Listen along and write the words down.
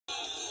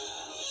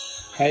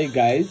Hey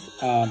guys,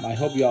 I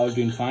hope you are all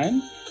doing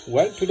fine.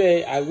 Well,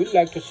 today I would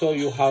like to show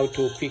you how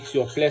to fix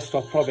your Play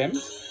Store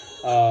problems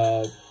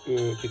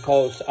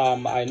because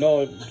I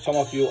know some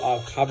of you are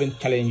having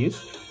challenges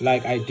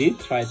like I did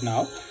right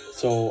now.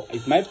 So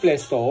it's my Play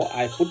Store.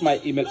 I put my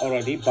email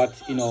already, but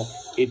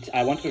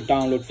I want to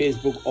download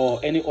Facebook or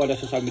any other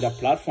social media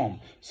platform.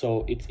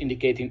 So it's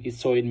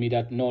showing me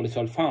that no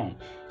result found.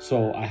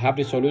 So I have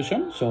the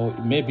solution. So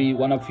maybe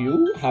one of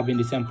you having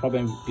the same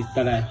problem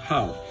that I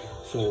have.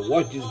 So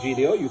watch this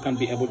video, you can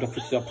be able to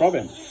fix your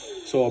problem.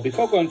 So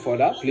before going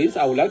further, please,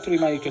 I would like to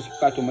remind you to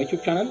subscribe to my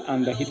YouTube channel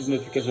and hit the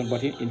notification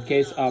button in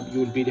case you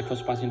will be the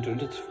first person to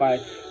notify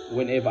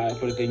whenever I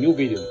upload a new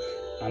video.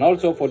 And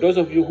also, for those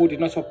of you who did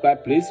not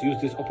subscribe, please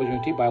use this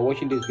opportunity by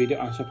watching this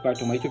video and subscribe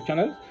to my YouTube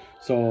channel.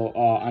 So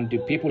and the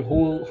people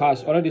who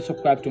has already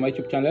subscribed to my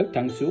YouTube channel,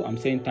 thanks you. I'm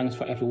saying thanks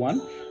for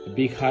everyone. A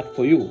big heart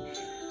for you.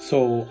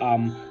 So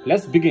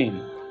let's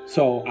begin.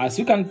 So as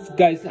you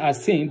guys are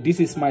seeing, this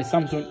is my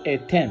Samsung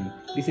A10.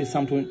 This is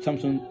my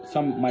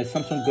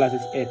Samsung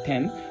glasses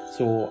A10.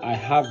 So I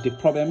have the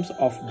problems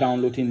of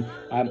downloading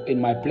in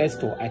my Play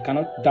Store. I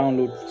cannot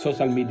download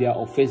social media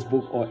or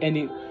Facebook or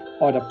any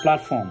other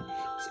platform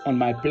on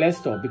my Play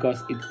Store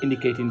because it's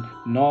indicating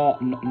no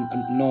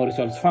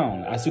results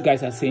found. As you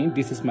guys are seeing,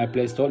 this is my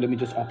Play Store. Let me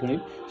just open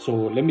it. So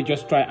let me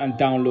just try and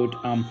download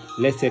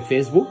let's say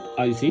Facebook.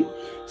 You see,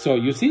 so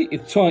you see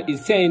it's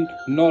saying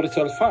no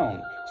results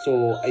found.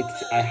 So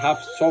I have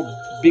so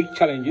big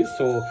challenges.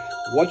 So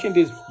watching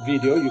this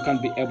video, you can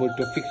be able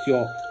to fix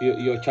your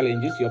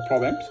challenges, your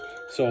problems.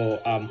 So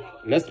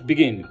let's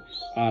begin.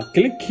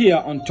 Click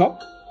here on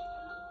top.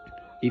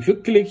 If you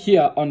click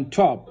here on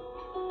top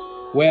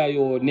where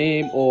your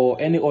name or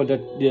any other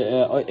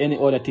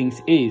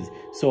things is,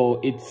 so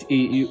it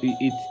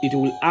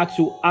will ask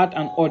you add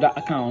an order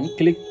account.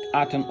 Click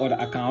add an order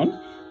account.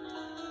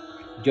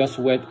 Just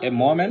wait a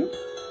moment.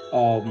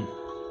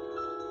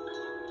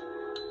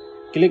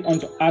 Click on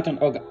to add an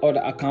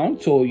order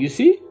account. So you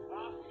see,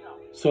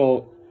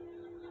 so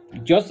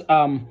just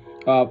type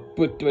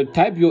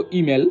your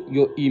email.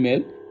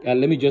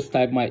 Let me just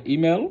type my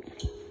email.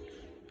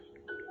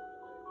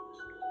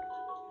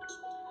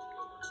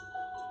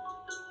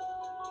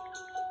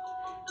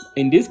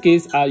 In this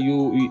case,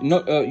 you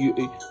not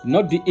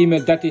the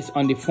email that is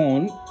on the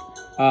phone.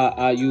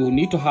 You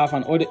need to have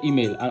another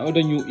email,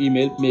 another new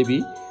email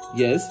maybe.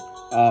 Yes.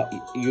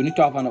 You need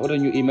to have another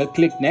new email.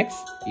 Click next.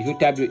 If you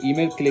type your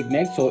email, click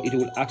next. So it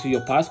will ask you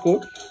your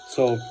passcode.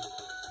 So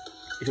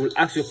it will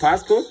ask your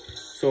passcode.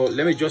 So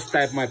let me just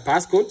type my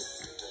passcode.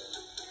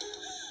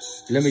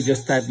 I'm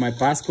just typing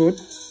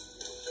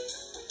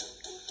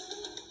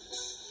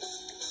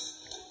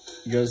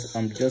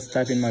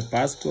my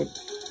passcode,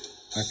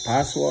 my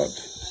password,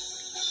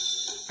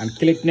 and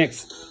click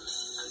next.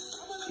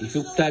 If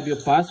you type your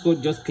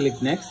passcode, just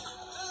click next.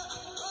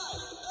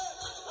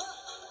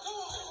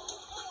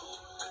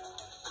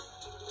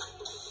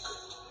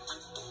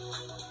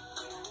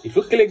 If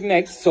you click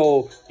next,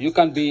 so you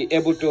can be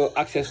able to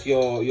access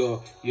your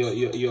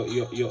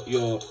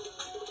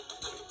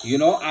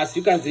as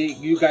you can see,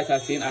 you guys are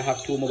seeing I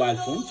have two mobile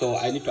phones, so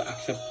I need to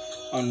accept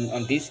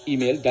on this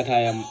email that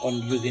I am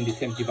on using the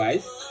same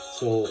device.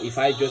 So if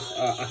I just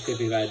accept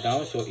it right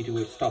now, so it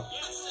will stop.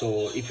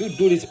 So if you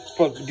do this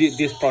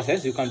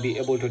process, you can be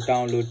able to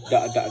download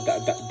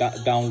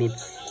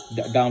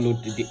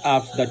the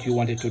apps that you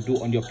wanted to do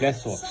on your Play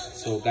Store.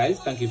 So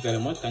guys, thank you very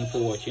much. Thanks for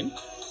watching.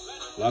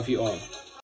 Love you all.